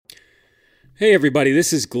Hey everybody,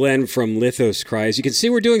 this is Glenn from Lithos Cry. As you can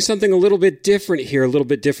see, we're doing something a little bit different here, a little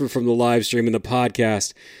bit different from the live stream and the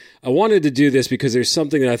podcast. I wanted to do this because there's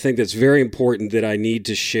something that I think that's very important that I need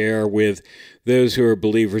to share with those who are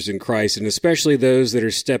believers in Christ, and especially those that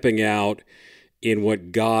are stepping out in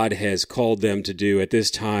what God has called them to do at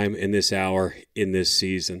this time, in this hour, in this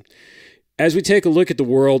season. As we take a look at the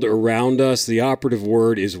world around us, the operative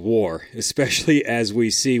word is war, especially as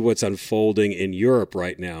we see what's unfolding in Europe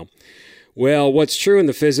right now. Well, what's true in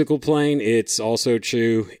the physical plane, it's also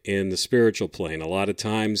true in the spiritual plane. A lot of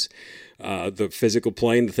times, the physical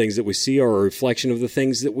plane, the things that we see are a reflection of the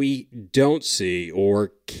things that we don't see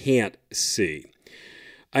or can't see.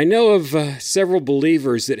 I know of several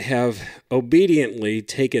believers that have obediently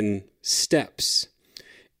taken steps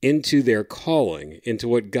into their calling, into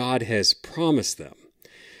what God has promised them.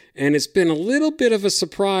 And it's been a little bit of a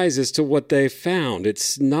surprise as to what they found.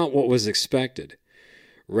 It's not what was expected.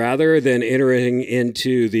 Rather than entering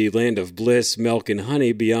into the land of bliss, milk and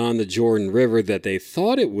honey beyond the Jordan River that they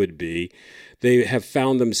thought it would be, they have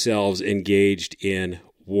found themselves engaged in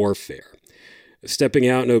warfare. Stepping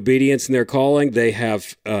out in obedience in their calling, they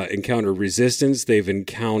have encountered resistance, they've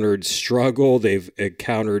encountered struggle, they've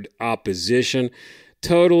encountered opposition,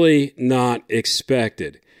 totally not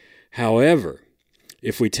expected. However,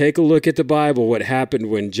 if we take a look at the Bible, what happened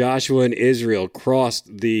when Joshua and Israel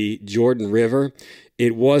crossed the Jordan River,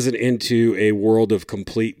 it wasn't into a world of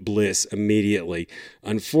complete bliss immediately.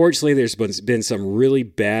 Unfortunately, there's been some really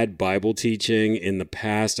bad Bible teaching in the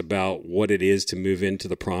past about what it is to move into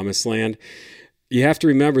the Promised Land. You have to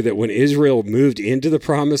remember that when Israel moved into the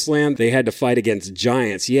Promised Land, they had to fight against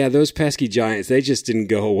giants. Yeah, those pesky giants, they just didn't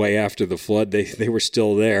go away after the flood. They were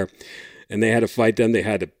still there, and they had to fight them. They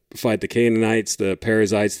had to fight the Canaanites, the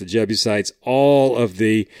Perizzites, the Jebusites, all of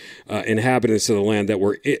the inhabitants of the land that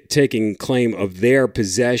were taking claim of their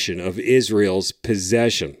possession, of Israel's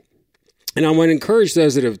possession. And I want to encourage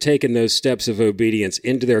those that have taken those steps of obedience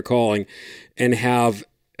into their calling and have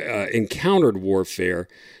encountered warfare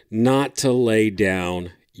not to lay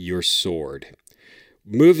down your sword.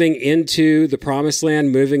 Moving into the Promised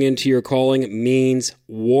Land, moving into your calling means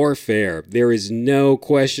warfare. There is no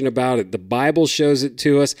question about it. The Bible shows it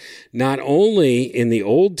to us not only in the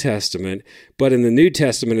Old Testament, but in the New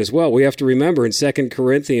Testament as well. We have to remember in 2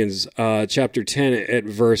 Corinthians chapter 10 at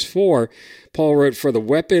verse 4, Paul wrote, "For the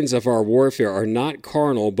weapons of our warfare are not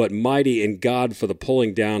carnal, but mighty in God for the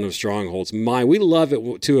pulling down of strongholds." We love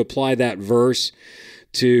it to apply that verse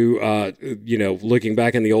to, looking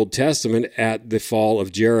back in the Old Testament at the fall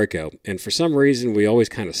of Jericho. And for some reason, we always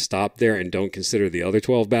kind of stop there and don't consider the other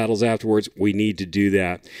 12 battles afterwards. We need to do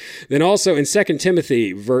that. Then also in 2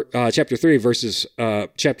 Timothy chapter 3 at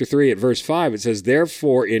verse 5, it says,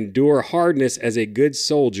 "Therefore endure hardness as a good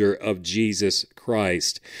soldier of Jesus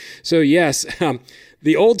Christ." So yes,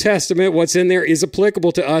 the Old Testament, what's in there, is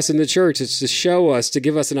applicable to us in the church. It's to show us, to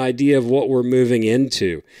give us an idea of what we're moving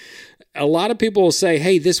into. A lot of people will say,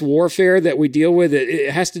 hey, this warfare that we deal with,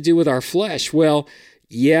 it has to do with our flesh. Well,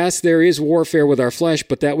 yes, there is warfare with our flesh,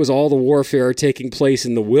 but that was all the warfare taking place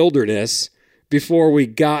in the wilderness before we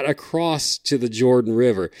got across to the Jordan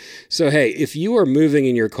River. So, hey, if you are moving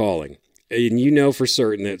in your calling, and you know for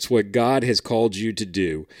certain that's what God has called you to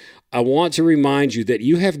do, I want to remind you that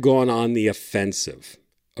you have gone on the offensive.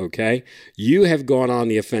 Okay? You have gone on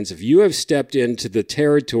the offensive. You have stepped into the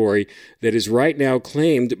territory that is right now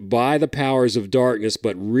claimed by the powers of darkness,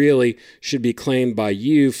 but really should be claimed by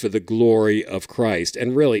you for the glory of Christ.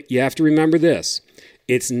 And really, you have to remember this.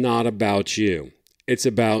 It's not about you. It's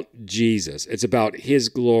about Jesus. It's about His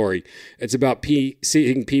glory. It's about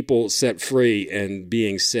seeing people set free and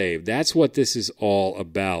being saved. That's what this is all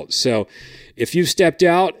about. So if you've stepped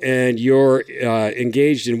out and you're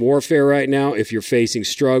engaged in warfare right now, if you're facing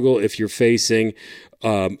struggle, if you're facing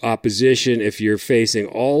opposition, if you're facing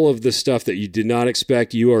all of the stuff that you did not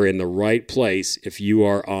expect, you are in the right place if you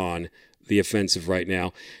are on the offensive right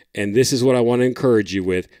now. And this is what I want to encourage you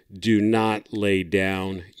with. Do not lay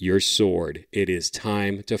down your sword. It is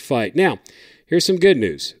time to fight. Now, here's some good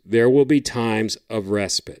news. There will be times of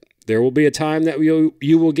respite. There will be a time that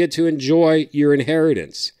you will get to enjoy your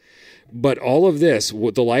inheritance. But all of this,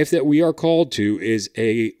 the life that we are called to, is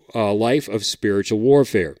a life of spiritual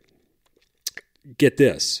warfare. Get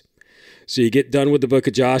this. So you get done with the book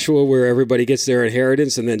of Joshua where everybody gets their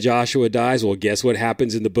inheritance and then Joshua dies. Well, guess what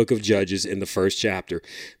happens in the book of Judges in the first chapter?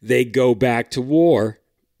 They go back to war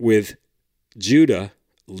with Judah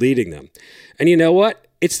leading them. And you know what?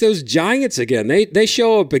 It's those giants again. They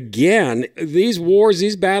show up again. These wars,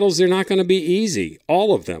 these battles, they're not going to be easy.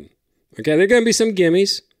 All of them. Okay, there are going to be some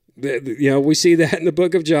gimmies. We see that in the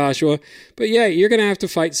book of Joshua. But yeah, you're going to have to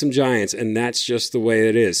fight some giants, and that's just the way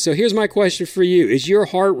it is. So here's my question for you. Is your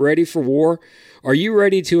heart ready for war? Are you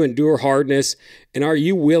ready to endure hardness? And are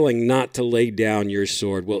you willing not to lay down your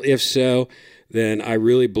sword? Well, if so, then I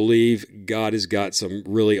really believe God has got some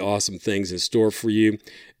really awesome things in store for you.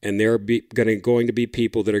 And there are going to be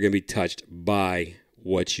people that are going to be touched by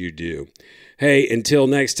what you do. Hey, until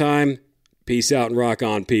next time, peace out and rock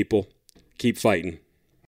on, people. Keep fighting.